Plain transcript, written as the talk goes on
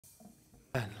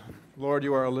Lord,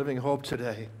 you are a living hope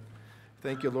today.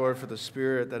 Thank you, Lord, for the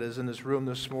Spirit that is in this room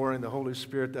this morning, the Holy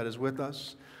Spirit that is with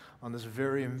us on this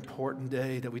very important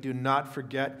day, that we do not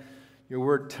forget. Your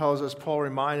word tells us, Paul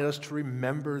reminded us to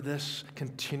remember this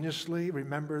continuously.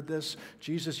 Remember this.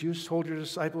 Jesus, you told your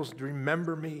disciples,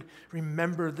 remember me.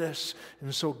 Remember this.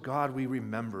 And so, God, we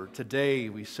remember. Today,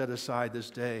 we set aside this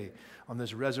day on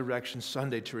this Resurrection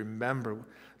Sunday to remember,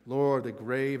 Lord, the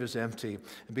grave is empty.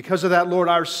 And because of that, Lord,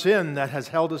 our sin that has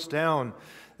held us down,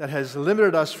 that has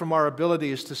limited us from our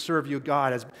abilities to serve you,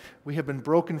 God, as we have been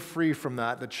broken free from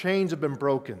that. The chains have been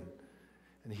broken.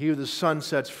 And he who the Son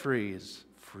sets free is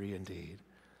free indeed.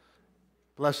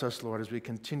 Bless us, Lord, as we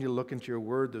continue to look into your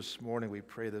word this morning. We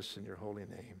pray this in your holy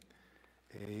name.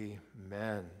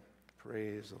 Amen.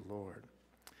 Praise the Lord.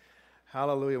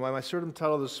 Hallelujah. My sermon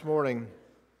title this morning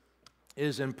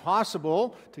is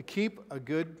Impossible to Keep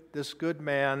this Good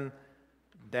Man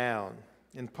Down.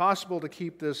 Impossible to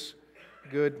keep this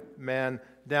good man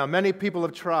down. Many people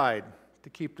have tried to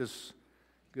keep this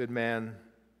good man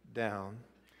down.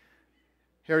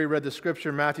 Harry read the scripture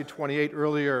in Matthew 28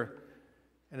 earlier,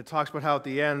 and it talks about how at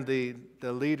the end the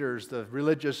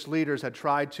religious leaders had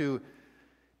tried to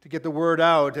get the word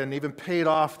out and even paid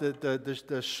off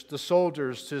the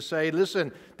soldiers to say,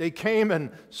 listen, they came and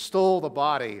stole the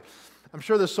body. I'm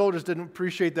sure the soldiers didn't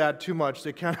appreciate that too much.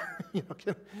 They kind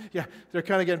of, they're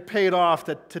kind of getting paid off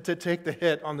to take the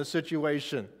hit on the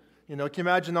situation. Can you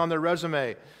imagine on their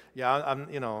resume? Yeah,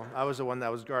 I was the one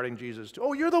that was guarding Jesus.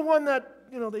 Oh, you're the one that,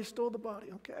 they stole the body.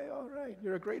 Okay, all right.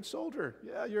 You're a great soldier.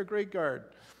 Yeah, you're a great guard.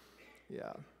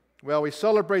 Yeah. Well, we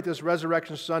celebrate this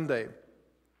Resurrection Sunday.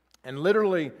 And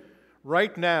literally,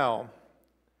 right now,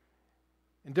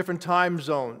 in different time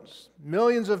zones,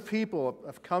 millions of people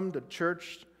have come to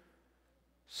church,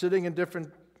 sitting in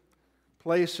different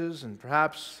places and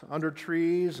perhaps under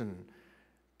trees and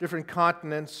different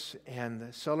continents,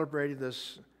 and celebrating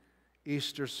this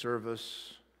Easter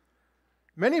service.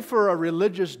 Many for a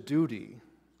religious duty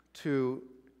to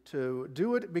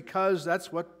do it because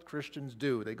that's what Christians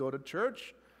do. They go to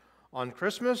church on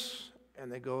Christmas and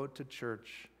they go to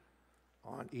church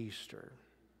on Easter.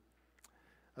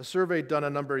 A survey done a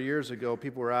number of years ago,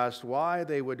 people were asked why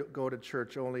they would go to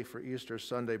church only for Easter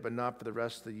Sunday but not for the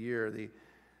rest of the year. The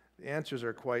answers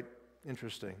are quite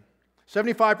interesting.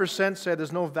 75% said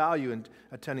there's no value in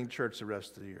attending church the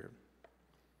rest of the year.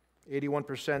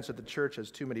 81% said the church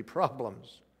has too many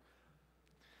problems.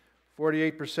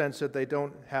 48% said they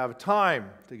don't have time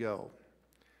to go.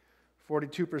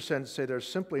 42% say they're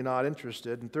simply not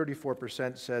interested. And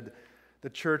 34% said the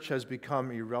church has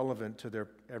become irrelevant to their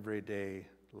everyday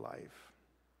life.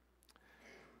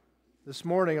 This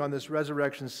morning on this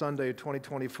Resurrection Sunday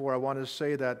 2024, I want to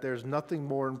say that there's nothing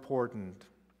more important,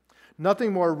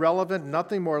 nothing more relevant,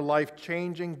 nothing more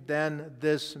life-changing than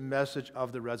this message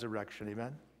of the resurrection.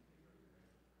 Amen?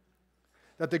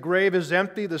 That the grave is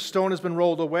empty, the stone has been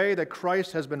rolled away, that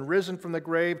Christ has been risen from the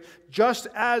grave, just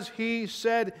as He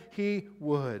said He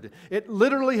would. It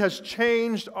literally has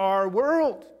changed our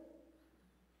world.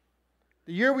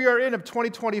 The year we are in of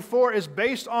 2024 is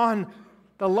based on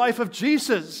the life of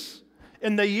Jesus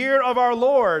in the year of our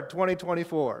Lord,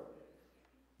 2024.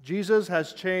 Jesus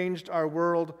has changed our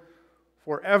world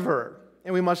forever.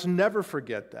 And we must never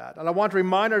forget that. And I want to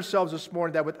remind ourselves this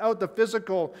morning that without the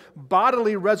physical,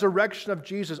 bodily resurrection of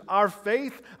Jesus, our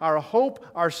faith, our hope,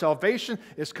 our salvation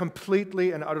is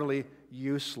completely and utterly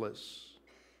useless.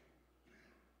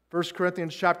 1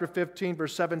 Corinthians chapter 15,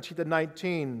 verse 17 to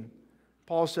 19,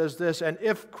 Paul says this, "And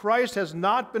if Christ has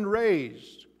not been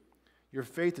raised, your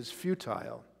faith is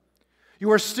futile.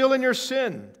 You are still in your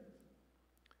sin.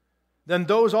 Then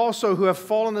those also who have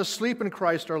fallen asleep in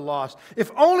Christ are lost.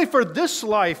 If only for this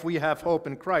life we have hope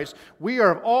in Christ, we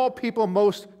are of all people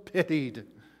most pitied."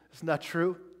 Isn't that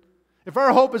true? If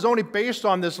our hope is only based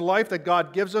on this life that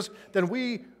God gives us, then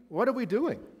what are we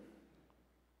doing?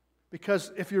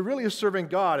 Because if you're really serving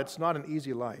God, it's not an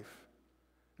easy life.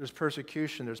 There's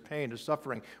persecution, there's pain, there's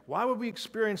suffering. Why would we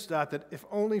experience that if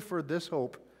only for this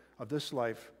hope of this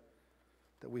life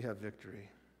that we have victory?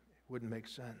 It wouldn't make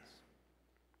sense.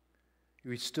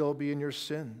 You would still be in your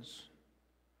sins.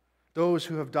 Those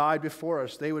who have died before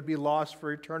us, they would be lost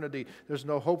for eternity. There's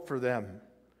no hope for them.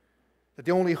 That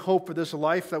the only hope for this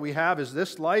life that we have is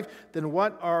this life, then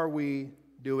what are we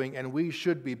doing? And we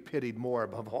should be pitied more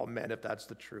above all men if that's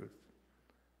the truth.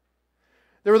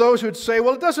 There were those who would say,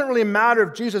 well, it doesn't really matter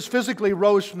if Jesus physically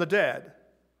rose from the dead.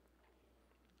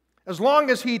 As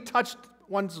long as He touched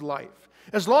one's life,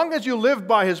 As long as you live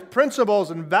by his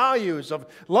principles and values of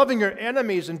loving your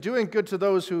enemies and doing good to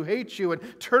those who hate you and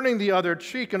turning the other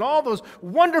cheek and all those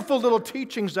wonderful little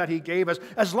teachings that he gave us,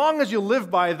 as long as you live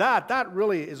by that, that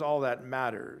really is all that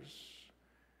matters.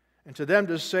 And to them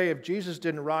to say, if Jesus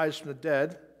didn't rise from the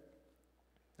dead,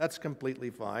 that's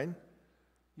completely fine.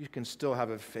 You can still have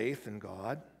a faith in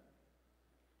God.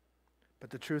 But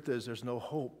the truth is, there's no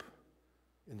hope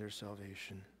in their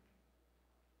salvation.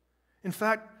 In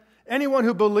fact, anyone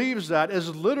who believes that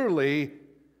is literally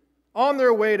on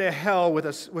their way to hell with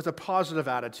a positive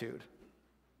attitude.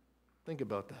 Think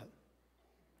about that.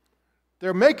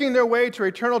 They're making their way to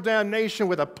eternal damnation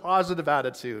with a positive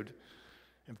attitude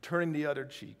and turning the other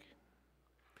cheek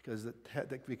because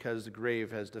the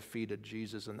grave has defeated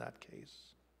Jesus in that case.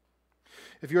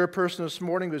 If you're a person this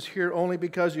morning who's here only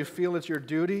because you feel it's your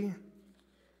duty,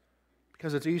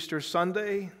 because it's Easter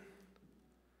Sunday,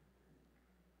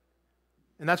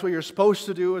 and that's what you're supposed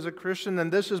to do as a Christian, then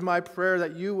this is my prayer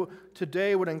that you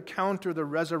today would encounter the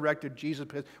resurrected Jesus.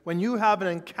 Because when you have an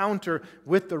encounter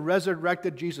with the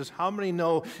resurrected Jesus, how many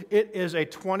know it is a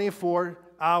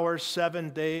 24-hour,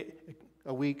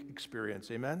 7-day-a-week experience?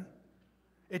 Amen?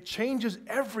 It changes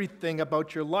everything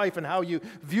about your life and how you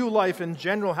view life in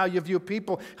general, how you view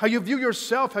people, how you view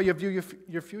yourself, how you view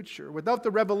your future. Without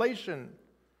the revelation,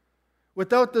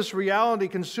 without this reality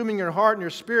consuming your heart and your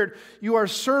spirit, you are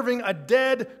serving a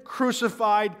dead,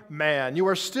 crucified man. You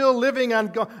are still living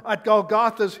at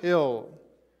Golgotha's hill.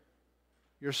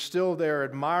 You're still there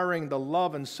admiring the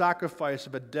love and sacrifice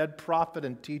of a dead prophet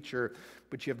and teacher,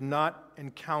 but you have not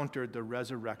encountered the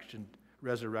resurrected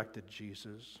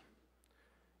Jesus.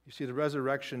 You see, the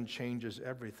resurrection changes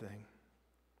everything.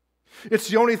 It's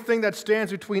the only thing that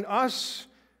stands between us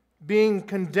being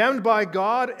condemned by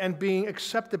God and being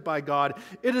accepted by God.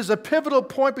 It is a pivotal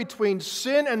point between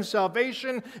sin and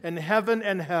salvation and heaven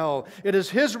and hell. It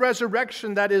is his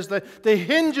resurrection that is the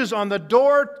hinges on the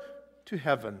door to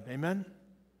heaven. Amen?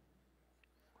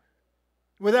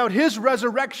 Without his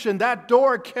resurrection, that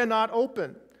door cannot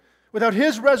open. Without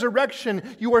his resurrection,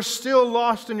 you are still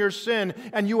lost in your sin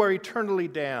and you are eternally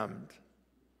damned.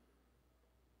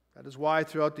 That is why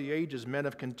throughout the ages, men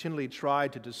have continually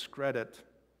tried to discredit,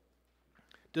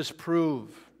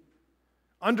 disprove,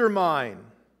 undermine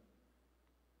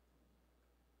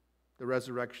the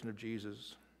resurrection of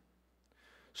Jesus.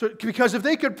 Because if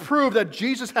they could prove that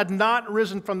Jesus had not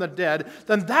risen from the dead,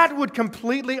 then that would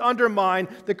completely undermine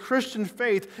the Christian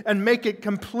faith and make it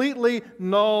completely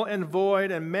null and void.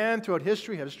 And man throughout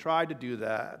history has tried to do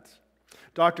that.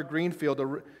 Dr.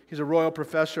 Greenfield, he's a Royal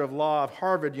Professor of Law of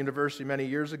Harvard University many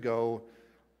years ago,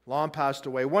 long passed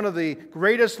away. One of the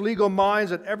greatest legal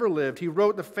minds that ever lived. He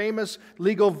wrote the famous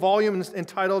legal volume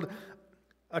entitled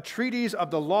A Treatise of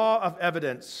the Law of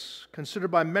Evidence, considered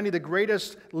by many the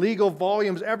greatest legal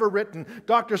volumes ever written.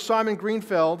 Dr. Simon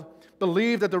Greenfield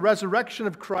believed that the resurrection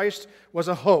of Christ was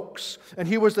a hoax, and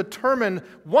he was determined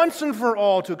once and for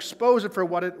all to expose it for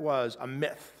what it was, a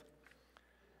myth.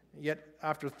 Yet,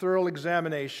 after thorough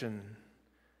examination,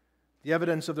 the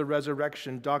evidence of the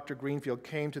resurrection, Dr. Greenfield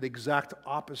came to the exact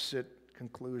opposite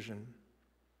conclusion.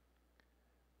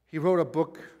 He wrote a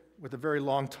book with a very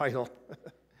long title,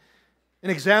 An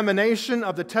Examination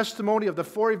of the Testimony of the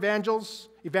Four Evangelists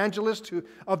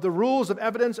of the Rules of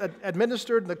Evidence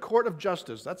Administered in the Court of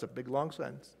Justice. That's a big, long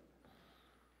sentence.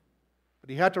 But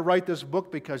he had to write this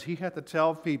book because he had to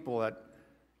tell people that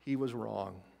he was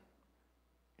wrong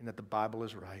and that the Bible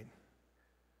is right.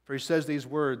 For he says these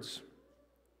words,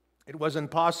 "It was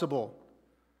impossible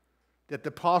that the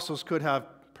apostles could have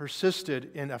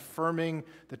persisted in affirming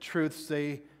the truths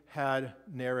they had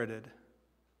narrated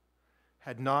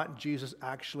had not Jesus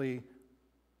actually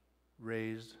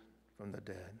raised from the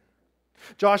dead."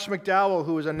 Josh McDowell,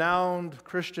 who was a renowned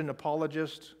Christian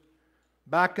apologist,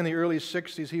 back in the early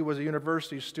 60s, he was a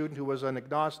university student who was an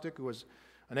agnostic, who was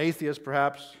an atheist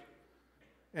perhaps,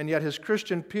 and yet his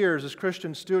Christian peers, his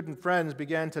Christian student friends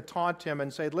began to taunt him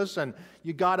and say, listen,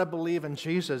 you got to believe in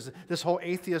Jesus. This whole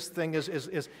atheist thing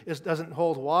doesn't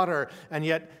hold water. And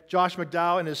yet Josh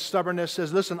McDowell in his stubbornness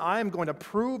says, listen, I am going to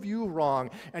prove you wrong.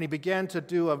 And he began to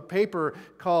do a paper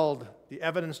called The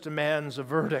Evidence Demands a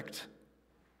Verdict.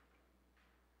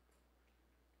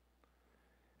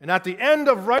 And at the end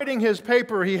of writing his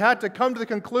paper, he had to come to the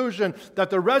conclusion that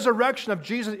the resurrection of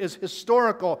Jesus is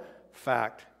historical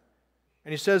fact.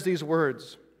 And he says these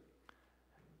words,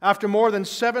 after more than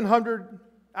 700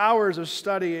 hours of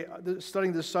studying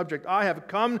this subject, I have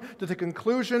come to the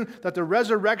conclusion that the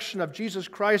resurrection of Jesus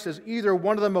Christ is either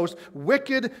one of the most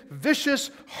wicked,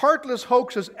 vicious, heartless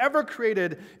hoaxes ever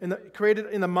created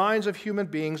in the minds of human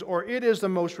beings, or it is the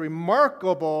most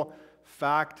remarkable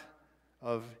fact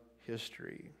of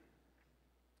history.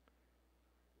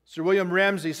 Sir William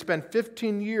Ramsay spent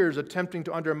 15 years attempting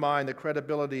to undermine the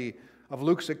credibility of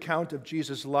Luke's account of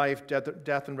Jesus' life,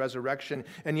 death, and resurrection,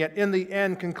 and yet in the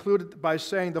end concluded by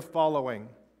saying the following: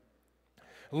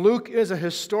 Luke is a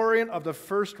historian of the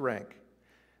first rank.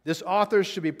 This author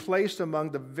should be placed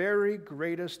among the very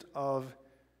greatest of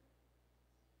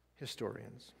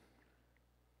historians.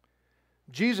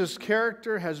 Jesus'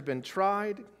 character has been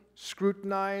tried,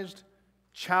 scrutinized,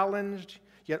 challenged,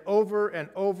 yet over and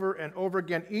over and over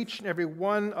again, each and every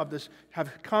one of this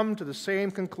have come to the same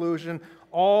conclusion.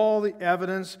 All the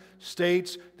evidence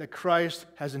states that Christ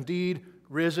has indeed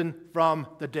risen from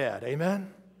the dead.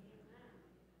 Amen?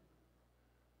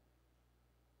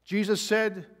 Jesus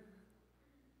said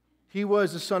he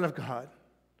was the Son of God.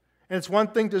 And it's one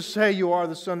thing to say you are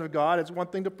the Son of God. It's one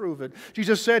thing to prove it.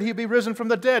 Jesus said he'd be risen from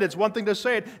the dead. It's one thing to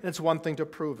say it, and it's one thing to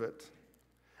prove it.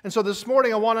 And so this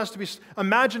morning I want us to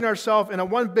imagine ourselves in a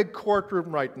one big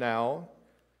courtroom right now.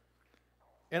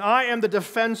 And I am the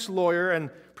defense lawyer and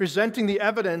presenting the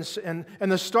evidence and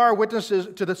the star witnesses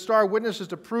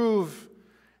to prove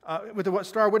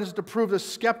the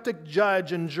skeptic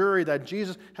judge and jury that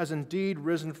Jesus has indeed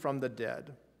risen from the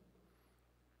dead.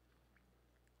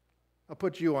 I'll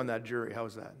put you on that jury.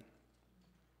 How's that?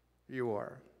 You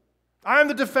are. I am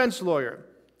the defense lawyer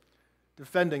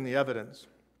defending the evidence.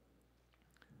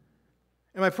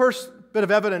 And my first bit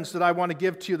of evidence that I want to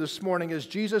give to you this morning is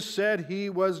Jesus said he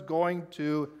was going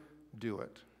to do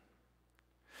it.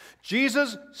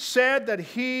 Jesus said that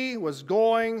he was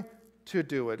going to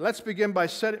do it. Let's begin by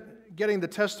getting the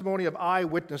testimony of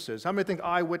eyewitnesses. How many think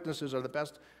eyewitnesses are the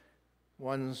best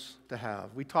ones to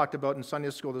have? We talked about in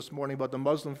Sunday school this morning about the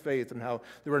Muslim faith and how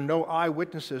there were no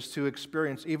eyewitnesses to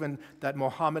experience even that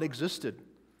Muhammad existed.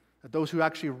 That those who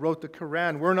actually wrote the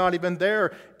Quran were not even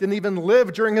there, didn't even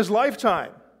live during his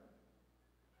lifetime.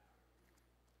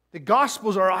 The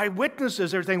Gospels are eyewitnesses.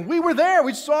 They're saying, we were there,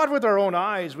 we saw it with our own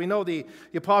eyes. We know the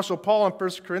Apostle Paul in 1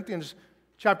 Corinthians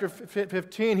chapter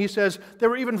 15, he says,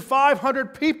 there were even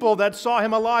 500 people that saw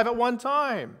him alive at one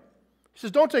time. He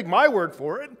says, don't take my word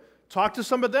for it. Talk to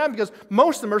some of them, because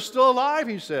most of them are still alive,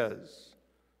 he says.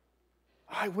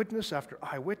 Eyewitness after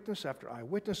eyewitness after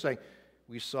eyewitness saying,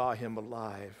 we saw him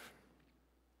alive.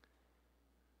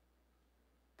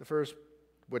 The first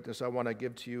witness I want to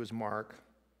give to you is Mark.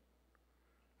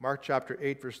 Mark chapter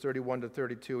 8, verse 31 to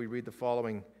 32, we read the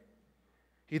following.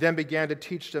 He then began to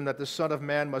teach them that the Son of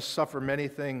Man must suffer many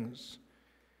things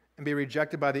and be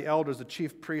rejected by the elders, the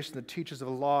chief priests, and the teachers of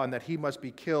the law, and that he must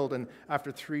be killed and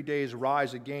after 3 days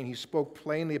rise again. He spoke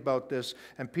plainly about this,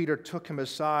 and Peter took him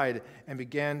aside and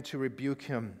began to rebuke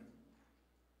him.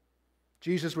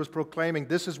 Jesus was proclaiming,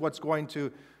 this is what's going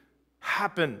to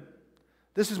happen.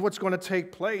 This is what's going to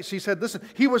take place. He said, listen,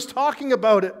 he was talking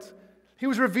about it. He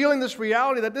was revealing this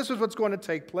reality that this is what's going to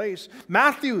take place.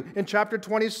 Matthew in chapter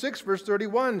 26, verse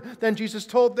 31, then Jesus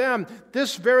told them,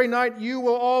 this very night you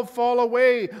will all fall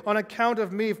away on account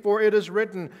of me, for it is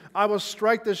written, I will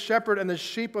strike the shepherd and the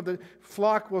sheep of the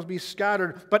flock will be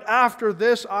scattered. But after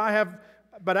I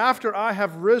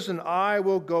have risen, I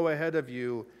will go ahead of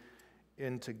you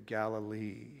into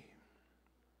Galilee.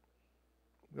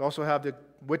 We also have the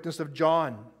witness of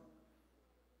John.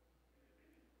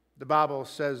 The Bible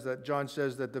says that John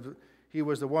says that he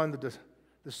was the one that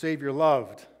the Savior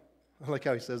loved. I like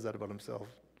how he says that about himself.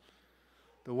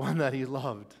 The one that he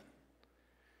loved.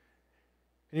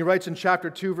 And he writes in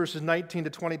chapter 2, verses 19 to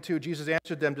 22, Jesus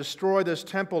answered them, destroy this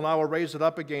temple and I will raise it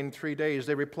up again in 3 days.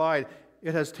 They replied,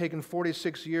 it has taken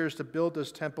 46 years to build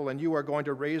this temple and you are going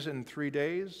to raise it in 3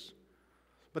 days?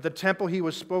 But the temple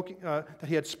that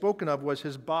he had spoken of was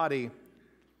his body.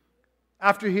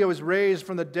 After he was raised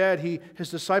from the dead, his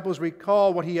disciples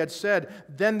recall what he had said.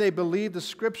 Then they believed the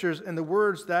scriptures and the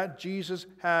words that Jesus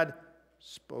had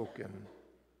spoken.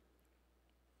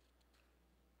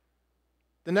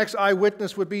 The next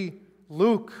eyewitness would be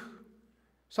Luke.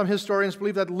 Some historians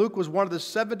believe that Luke was one of the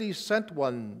 70 sent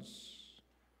ones.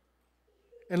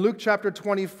 In Luke chapter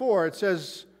 24, it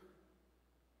says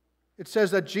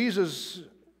that Jesus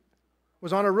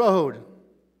was on a road.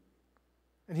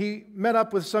 And he met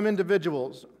up with some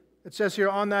individuals. It says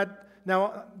here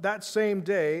that same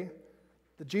day,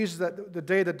 the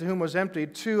day that the tomb was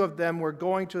emptied, 2 of them were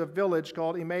going to a village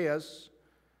called Emmaus,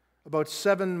 about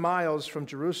 7 miles from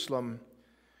Jerusalem.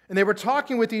 And they were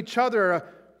talking with each other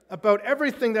about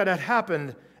everything that had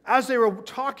happened. As they were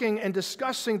talking and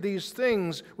discussing these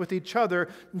things with each other,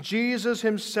 Jesus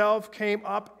himself came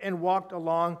up and walked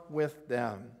along with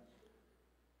them.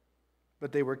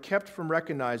 But they were kept from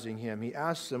recognizing him. He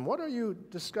asked them, what are you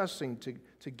discussing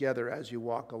together as you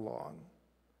walk along?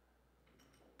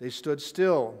 They stood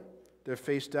still, their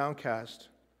face downcast.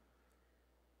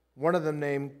 One of them,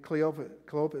 named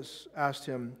Cleopas, asked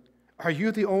him, "Are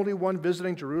you the only one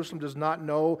visiting Jerusalem who does not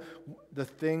know the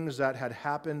things that had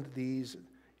happened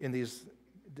in these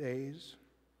days?"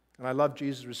 And I love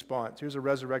Jesus' response. Here's a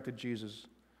resurrected Jesus.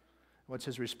 What's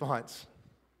his response?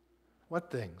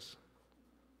 What things?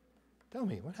 Tell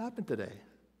me, what happened today?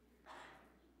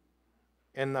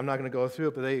 And I'm not going to go through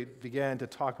it, but they began to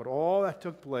talk about all that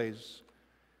took place,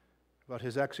 about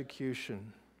his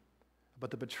execution,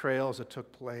 about the betrayals that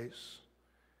took place,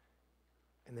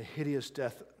 and the hideous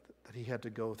death that he had to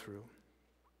go through.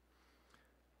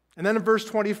 And then in verse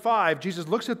 25, Jesus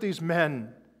looks at these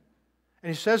men, and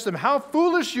he says to them, "How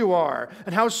foolish you are,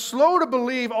 and how slow to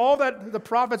believe all that the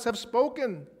prophets have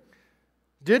spoken.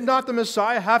 Did not the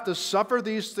Messiah have to suffer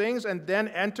these things and then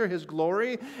enter his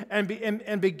glory?"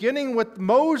 And beginning with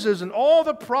Moses and all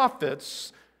the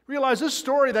prophets, realize this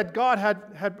story that God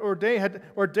had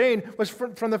ordained was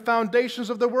from the foundations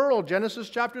of the world. Genesis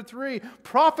chapter 3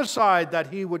 prophesied that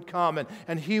he would come and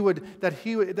that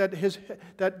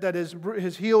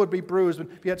his heel would be bruised,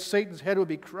 and yet Satan's head would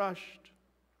be crushed.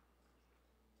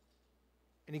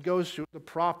 And he goes through the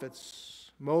prophets,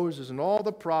 Moses and all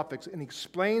the prophets, and he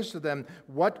explains to them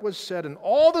what was said in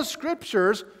all the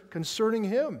scriptures concerning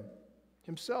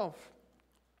himself.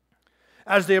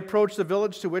 As they approached the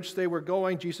village to which they were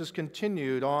going, Jesus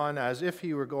continued on as if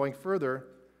he were going further.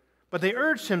 But they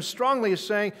urged him strongly,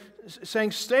 saying,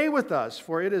 "Stay with us,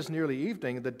 for it is nearly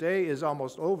evening. The day is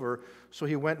almost over." So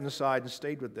he went inside and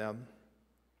stayed with them.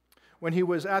 When he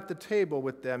was at the table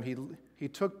with them, he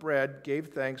took bread, gave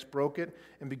thanks, broke it,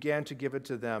 and began to give it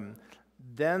to them.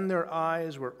 Then their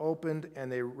eyes were opened,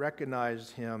 and they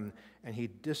recognized him, and he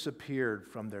disappeared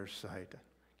from their sight.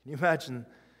 Can you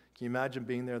imagine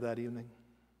being there that evening?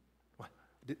 What?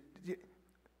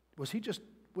 Was he just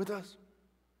with us?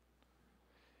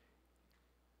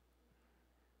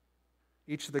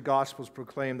 Each of the Gospels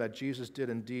proclaim that Jesus did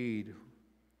indeed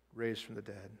raise from the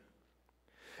dead.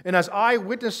 And as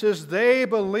eyewitnesses, they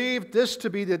believed this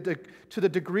to be to the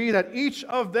degree that each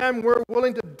of them were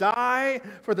willing to die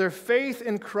for their faith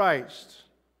in Christ.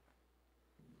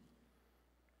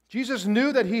 Jesus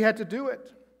knew that he had to do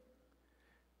it.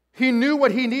 He knew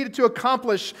what he needed to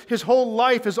accomplish. His whole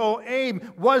life, his whole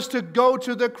aim was to go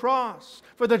to the cross.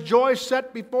 For the joy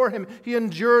set before him, he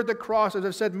endured the cross. As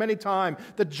I've said many times,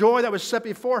 the joy that was set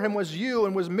before him was you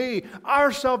and was me,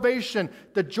 our salvation.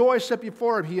 The joy set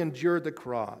before him, he endured the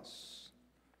cross.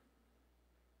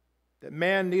 That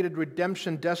man needed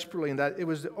redemption desperately, and that it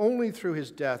was only through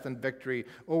his death and victory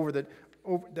over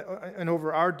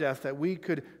our death that we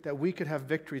could have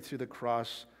victory through the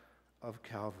cross of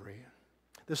Calvary.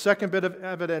 The second bit of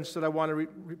evidence that I want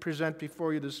to present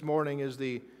before you this morning is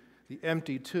the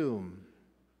empty tomb.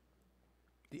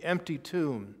 The empty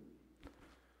tomb.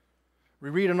 We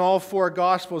read in all four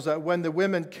Gospels that when the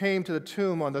women came to the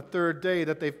tomb on the third day,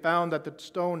 that they found that the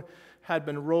stone had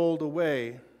been rolled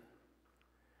away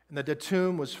and that the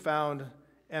tomb was found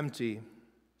empty.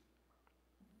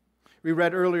 We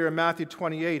read earlier in Matthew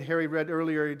 28, Harry read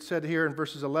earlier, it said here in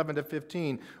verses 11 to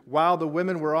 15, while the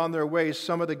women were on their way,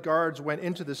 some of the guards went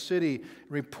into the city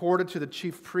and reported to the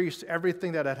chief priests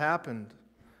everything that had happened.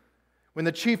 When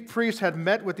the chief priests had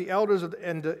met with the elders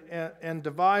and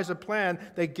devised a plan,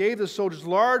 they gave the soldiers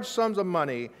large sums of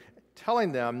money,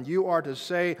 telling them, "You are to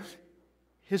say,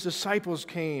 his disciples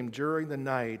came during the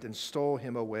night and stole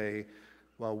him away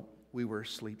while we were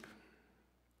asleep.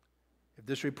 If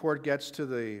this report gets to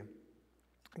the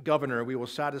governor, we will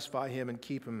satisfy him and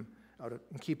keep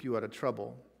you out of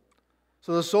trouble."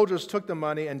 So the soldiers took the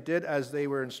money and did as they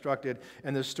were instructed,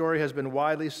 and the story has been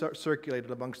widely circulated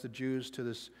amongst the Jews to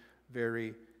this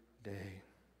very day.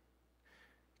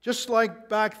 Just like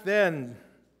back then,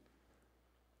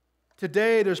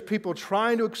 today there's people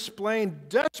trying to explain,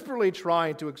 desperately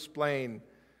trying to explain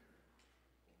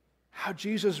how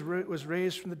Jesus was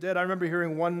raised from the dead. I remember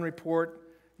hearing one report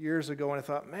years ago, and I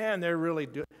thought, man, they're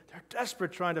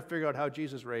desperate trying to figure out how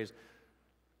Jesus raised.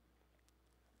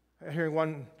 Hearing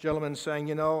one gentleman saying,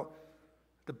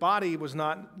 the body was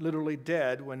not literally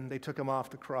dead when they took him off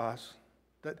the cross,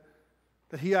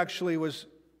 that he actually was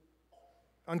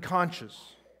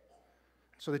unconscious.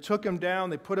 So they took him down,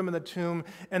 they put him in the tomb,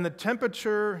 and the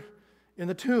temperature in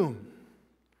the tomb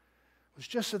was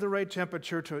just at the right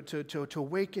temperature to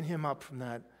awaken him up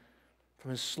from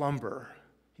his slumber.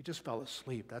 He just fell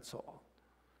asleep, that's all.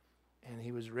 And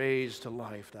he was raised to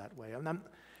life that way.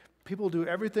 People do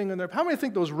everything in their... How many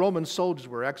think those Roman soldiers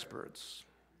were experts?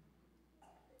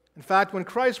 In fact, when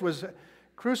Christ was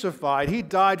crucified, he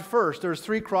died first. There's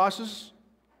 3 crosses,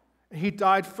 He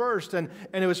died first, and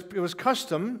it was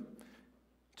custom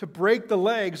to break the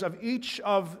legs of each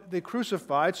of the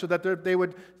crucified so that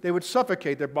they would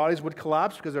suffocate. Their bodies would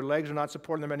collapse because their legs are not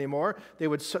supporting them anymore. They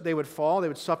would fall, they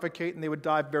would suffocate, and they would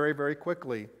die very, very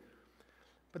quickly.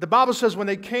 But the Bible says when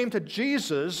they came to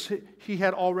Jesus, he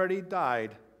had already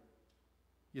died.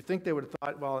 You'd think they would have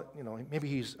thought, well, maybe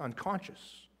he's unconscious.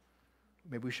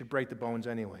 Maybe we should break the bones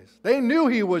anyways. They knew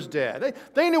he was dead.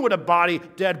 They knew what a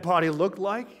dead body looked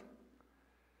like.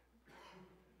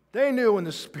 They knew when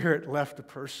the spirit left a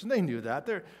person. They knew that.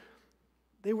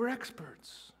 They were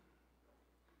experts.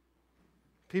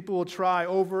 People will try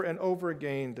over and over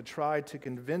again to try to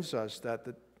convince us that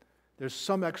there's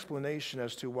some explanation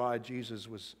as to why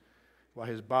why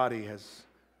his body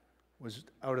was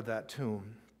out of that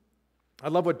tomb. I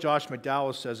love what Josh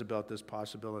McDowell says about this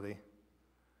possibility.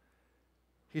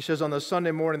 He says, on the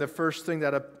Sunday morning, the first thing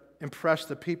that impressed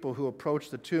the people who approached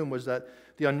the tomb was that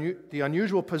the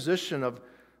unusual position of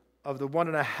the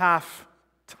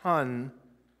 1.5-ton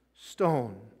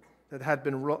stone that had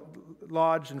been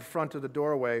lodged in front of the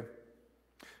doorway.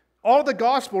 All the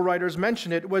gospel writers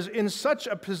mention it was in such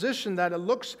a position that it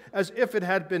looks as if it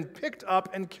had been picked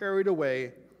up and carried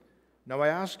away. Now I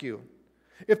ask you,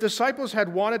 if disciples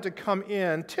had wanted to come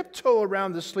in, tiptoe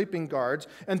around the sleeping guards,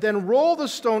 and then roll the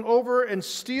stone over and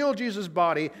steal Jesus'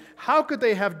 body, how could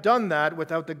they have done that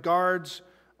without the guards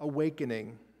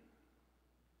awakening?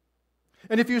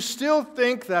 And if you still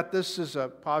think that this is a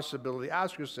possibility,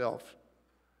 ask yourself,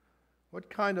 what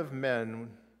kind of men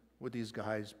would these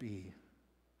guys be?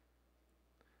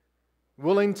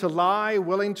 Willing to lie,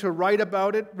 willing to write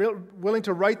about it, willing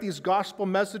to write these gospel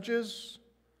messages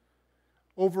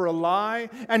over a lie,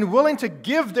 and willing to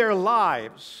give their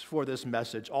lives for this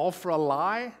message, all for a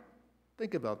lie?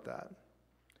 Think about that.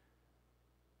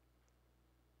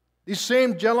 These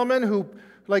same gentlemen who,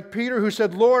 like Peter, who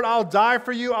said, Lord, I'll die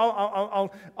for you,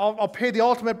 I'll pay the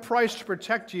ultimate price to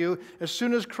protect you. As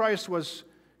soon as Christ was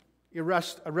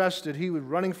arrested, he was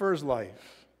running for his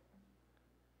life.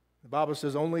 The Bible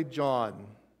says only John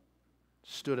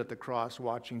stood at the cross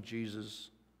watching Jesus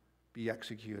be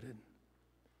executed.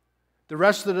 The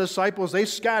rest of the disciples, they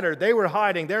scattered. They were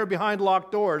hiding. They were behind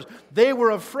locked doors. They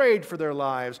were afraid for their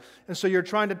lives. And so you're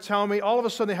trying to tell me all of a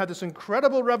sudden they had this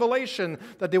incredible revelation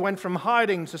that they went from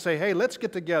hiding to say, hey, let's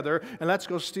get together and let's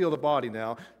go steal the body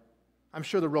now. I'm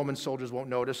sure the Roman soldiers won't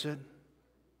notice it.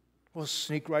 We'll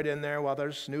sneak right in there while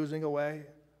they're snoozing away.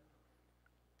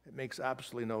 It makes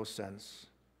absolutely no sense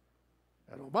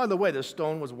at all. By the way, this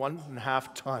stone was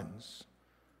 1.5 tons.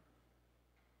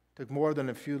 Took more than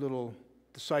a few little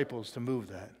disciples to move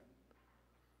that.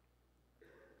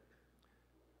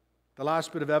 The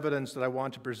last bit of evidence that I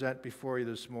want to present before you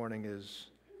this morning is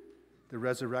the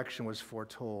resurrection was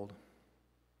foretold.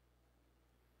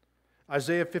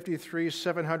 Isaiah 53,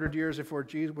 700 years before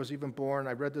Jesus was even born.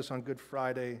 I read this on Good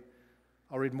Friday.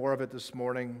 I'll read more of it this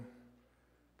morning.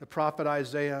 The prophet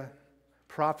Isaiah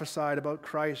prophesied about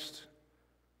Christ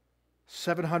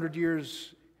 700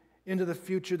 years into the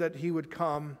future that he would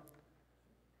come.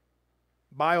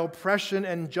 By oppression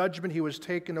and judgment he was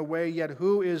taken away, yet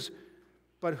who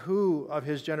of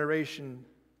his generation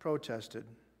protested?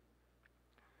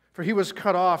 For he was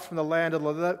cut off from the land of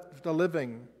the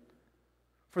living.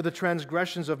 For the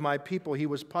transgressions of my people he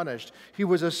was punished. He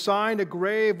was assigned a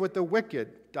grave with the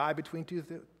wicked, died between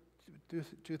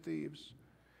two thieves.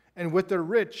 And with the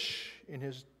rich in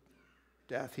his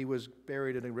death, he was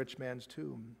buried in a rich man's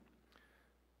tomb.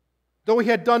 Though he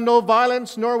had done no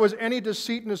violence, nor was any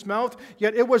deceit in his mouth,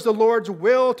 yet it was the Lord's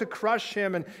will to crush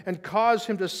him and cause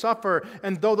him to suffer.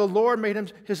 And though the Lord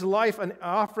made his life an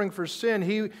offering for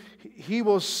sin, he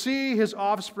will see his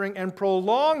offspring and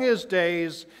prolong his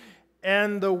days,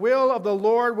 and the will of the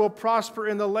Lord will prosper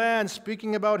in the land,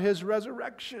 speaking about his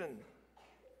resurrection.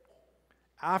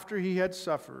 After he has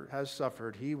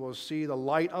suffered, he will see the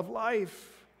light of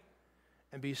life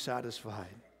and be satisfied.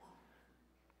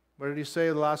 What did he say,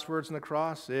 the last words on the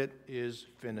cross? It is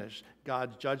finished.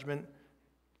 God's judgment,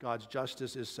 God's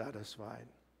justice is satisfied.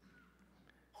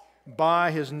 By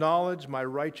his knowledge, my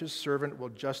righteous servant will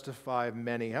justify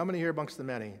many. How many here amongst the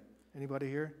many? Anybody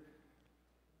here?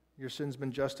 Your sin's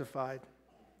been justified.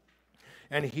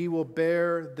 And he will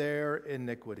bear their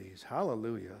iniquities.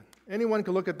 Hallelujah. Anyone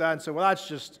can look at that and say, well, that's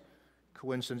just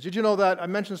coincidence. Did you know that? I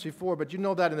mentioned this before, but you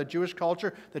know that in the Jewish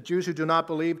culture, the Jews who do not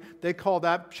believe, they call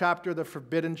that chapter the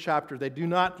forbidden chapter. They do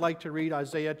not like to read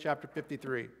Isaiah chapter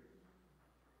 53.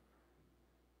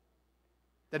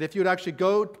 That if you'd actually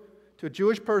go to a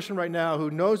Jewish person right now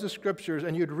who knows the scriptures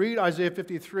and you'd read Isaiah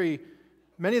 53,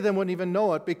 many of them wouldn't even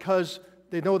know it because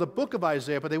they know the book of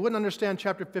Isaiah, but they wouldn't understand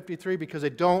chapter 53 because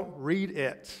they don't read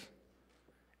it.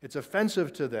 It's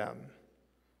offensive to them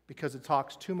because it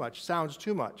talks too much, sounds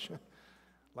too much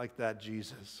like that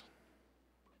Jesus.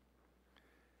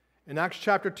 In Acts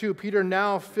chapter 2, Peter,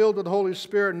 now filled with the Holy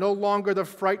Spirit, no longer the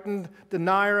frightened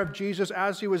denier of Jesus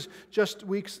as he was just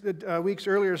weeks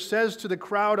earlier, says to the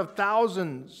crowd of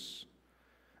thousands,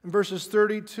 in verses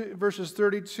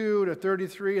 32 to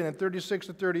 33 and then 36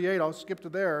 to 38, I'll skip to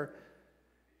there,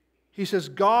 he says,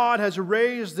 God has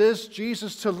raised this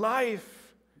Jesus to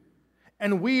life,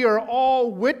 and we are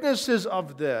all witnesses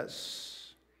of this.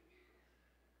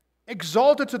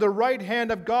 Exalted to the right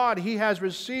hand of God, he has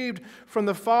received from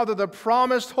the Father the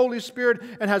promised Holy Spirit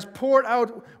and has poured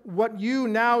out what you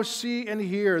now see and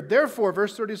hear. Therefore,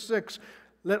 verse 36,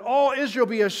 let all Israel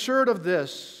be assured of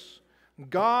this.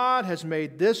 God has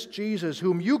made this Jesus,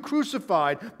 whom you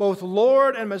crucified, both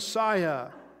Lord and Messiah.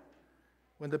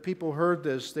 When the people heard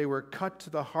this, they were cut to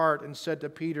the heart and said to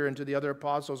Peter and to the other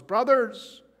apostles,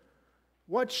 brothers,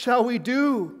 what shall we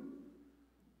do?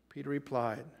 Peter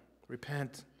replied,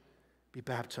 repent. Be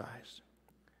baptized,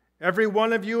 every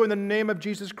one of you, in the name of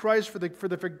Jesus Christ for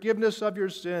the forgiveness of your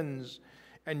sins,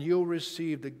 and you'll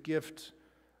receive the gift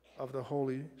of the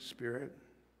Holy Spirit.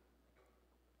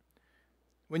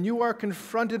 When you are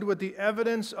confronted with the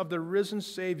evidence of the risen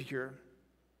Savior,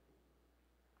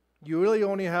 you really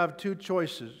only have two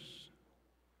choices.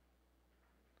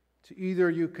 To either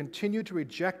you continue to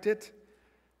reject it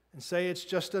and say it's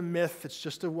just a myth, it's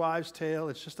just a wives' tale,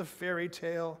 it's just a fairy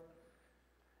tale,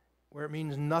 where it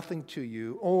means nothing to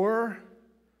you, or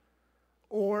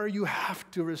you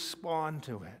have to respond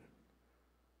to it.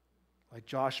 Like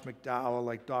Josh McDowell,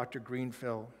 like Dr.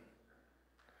 Greenfield,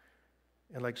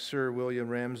 and like Sir William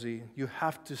Ramsey, you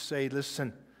have to say,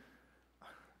 listen,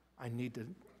 I need to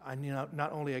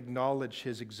not only acknowledge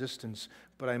his existence,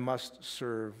 but I must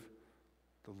serve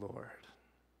the Lord.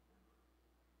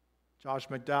 Josh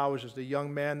McDowell was just a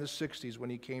young man in the 60s when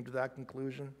he came to that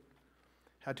conclusion.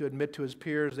 Had to admit to his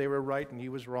peers they were right and he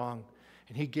was wrong.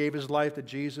 And he gave his life to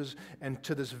Jesus, and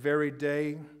to this very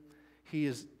day,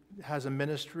 he has a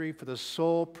ministry for the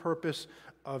sole purpose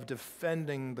of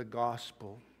defending the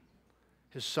gospel.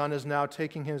 His son is now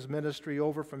taking his ministry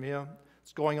over from him.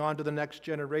 It's going on to the next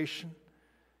generation.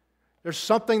 There's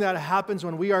something that happens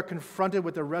when we are confronted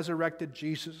with the resurrected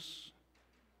Jesus.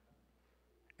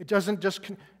 It doesn't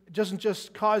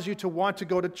just cause you to want to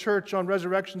go to church on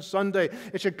Resurrection Sunday.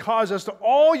 It should cause us to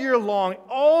all year long,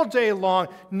 all day long,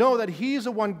 know that he's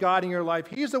the one guiding your life.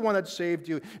 He's the one that saved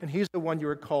you, and he's the one you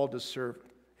are called to serve.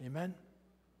 Amen?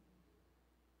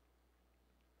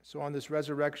 So on this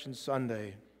Resurrection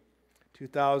Sunday,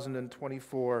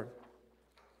 2024,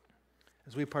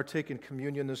 as we partake in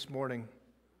communion this morning,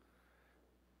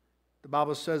 the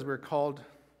Bible says we're called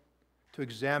to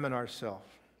examine ourselves.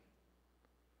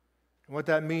 And what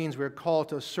that means, we're called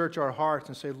to search our hearts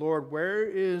and say, Lord, where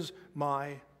is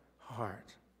my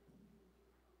heart?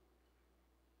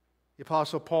 The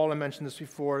Apostle Paul, I mentioned this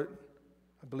before,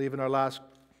 I believe in our last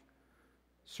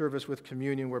service with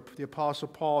communion, where the Apostle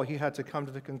Paul, he had to come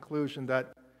to the conclusion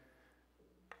that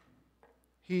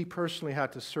he personally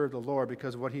had to serve the Lord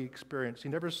because of what he experienced. He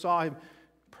never saw him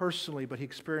personally, but he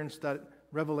experienced that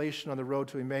revelation on the road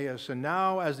to Emmaus. And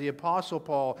now, as the Apostle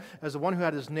Paul, as the one who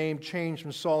had his name changed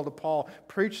from Saul to Paul,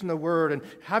 preaching the word and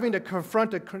having to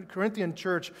confront a Corinthian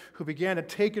church who began to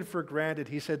take it for granted,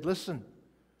 he said, listen,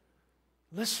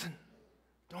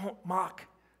 don't mock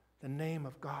the name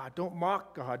of God. Don't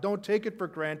mock God. Don't take it for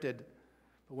granted.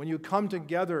 But when you come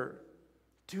together,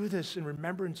 do this in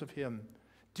remembrance of him.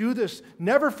 Do this.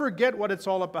 Never forget what it's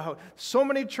all about. So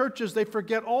many churches, they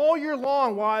forget all year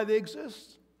long why they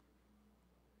exist.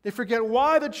 They forget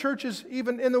why the church is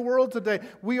even in the world today.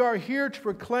 We are here to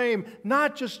proclaim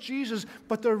not just Jesus,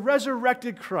 but the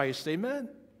resurrected Christ. Amen?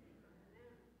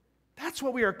 That's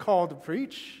what we are called to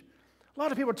preach. A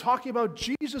lot of people are talking about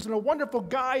Jesus and a wonderful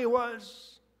guy he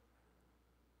was.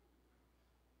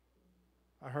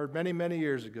 I heard many, many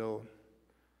years ago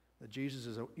that Jesus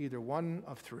is either one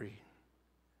of three.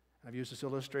 I've used this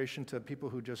illustration to people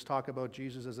who just talk about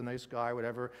Jesus as a nice guy,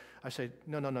 whatever. I say,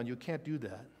 no, you can't do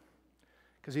that.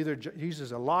 Because either Jesus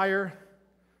is a liar,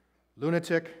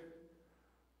 lunatic,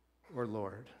 or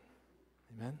Lord.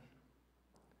 Amen?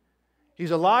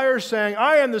 He's a liar saying,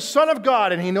 I am the Son of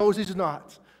God, and he knows he's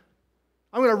not.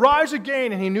 I'm going to rise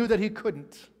again, and he knew that he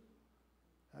couldn't.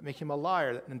 That makes him a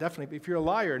liar. And definitely, if you're a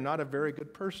liar, not a very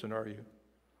good person, are you?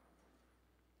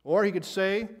 Or he could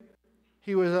say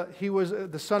he was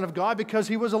the Son of God because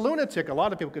he was a lunatic. A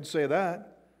lot of people could say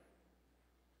that.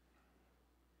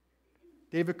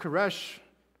 David Koresh,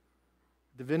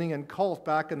 Divinian cult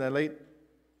back in the late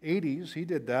 80s, he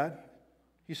did that.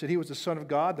 He said he was the Son of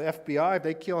God. The FBI, if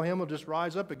they kill him, will just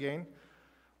rise up again.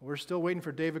 We're still waiting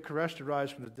for David Koresh to rise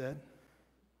from the dead.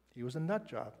 He was a nut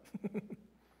job.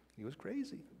 He was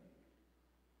crazy.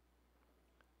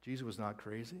 Jesus was not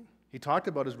crazy. He talked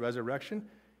about his resurrection.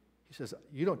 He says,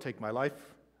 you don't take my life.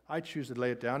 I choose to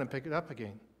lay it down and pick it up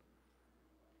again.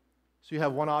 So you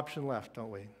have one option left, don't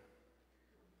we?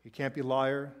 He can't be a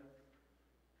liar.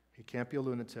 He can't be a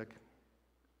lunatic.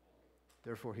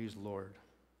 Therefore, he's Lord.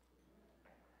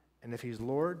 And if he's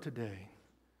Lord today,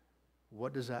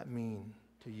 what does that mean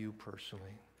to you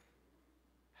personally?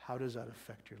 How does that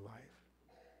affect your life?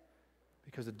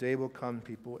 Because the day will come,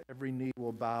 people, every knee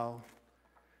will bow,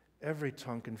 every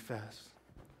tongue confess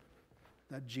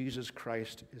that Jesus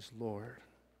Christ is Lord.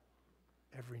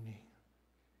 Every knee.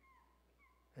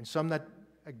 And some that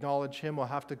acknowledge him will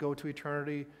have to go to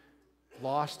eternity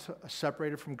lost,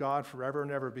 separated from God forever and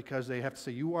ever, because they have to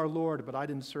say, you are Lord, but I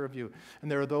didn't serve you.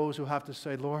 And there are those who have to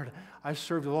say, Lord, I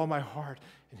served with all my heart.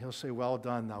 And he'll say, well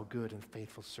done, thou good and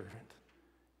faithful servant.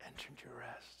 Enter into your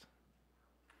rest.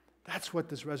 That's what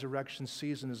this resurrection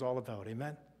season is all about.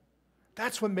 Amen?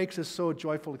 That's what makes this so a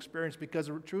joyful experience, because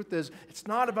the truth is, it's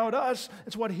not about us.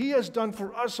 It's what he has done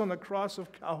for us on the cross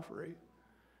of Calvary.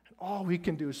 And all we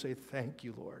can do is say, thank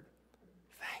you, Lord.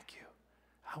 Thank you.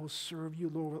 I will serve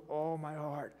you, Lord, with all my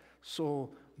heart,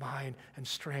 soul, mind, and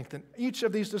strength. And each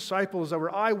of these disciples that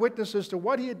were eyewitnesses to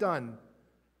what he had done,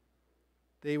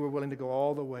 they were willing to go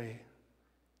all the way.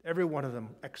 Every one of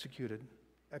them executed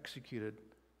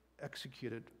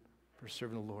for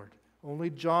serving the Lord. Only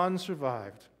John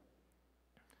survived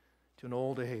to an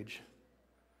old age,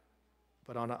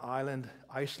 but on an island,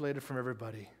 isolated from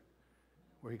everybody,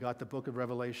 where he got the book of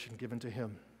Revelation given to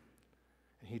him.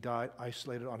 And he died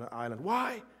isolated on an island.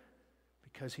 Why?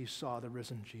 Because he saw the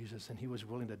risen Jesus, and he was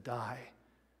willing to die,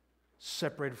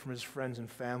 separated from his friends and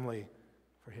family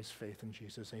for his faith in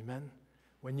Jesus. Amen?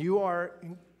 When you are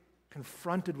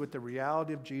confronted with the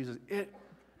reality of Jesus,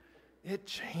 it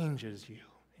changes you.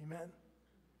 Amen?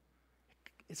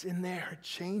 It's in there. It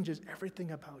changes everything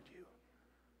about you.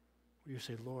 Where you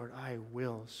say, Lord, I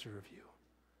will serve you.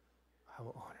 I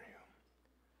will honor you.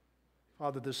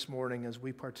 Father, this morning as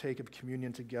we partake of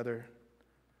communion together,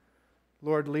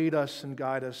 Lord, lead us and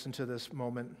guide us into this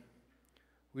moment.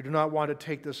 We do not want to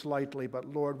take this lightly, but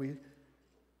Lord, we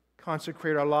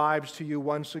consecrate our lives to you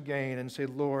once again and say,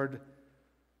 Lord,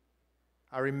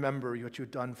 I remember what you've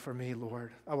done for me,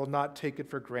 Lord. I will not take it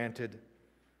for granted,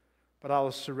 but I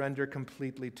will surrender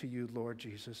completely to you, Lord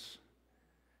Jesus.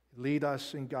 Lead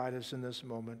us and guide us in this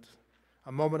moment,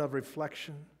 a moment of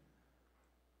reflection,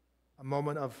 a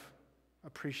moment of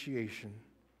appreciation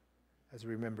as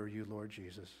we remember you, Lord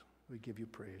Jesus. We give you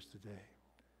praise today.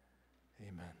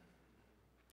 Amen.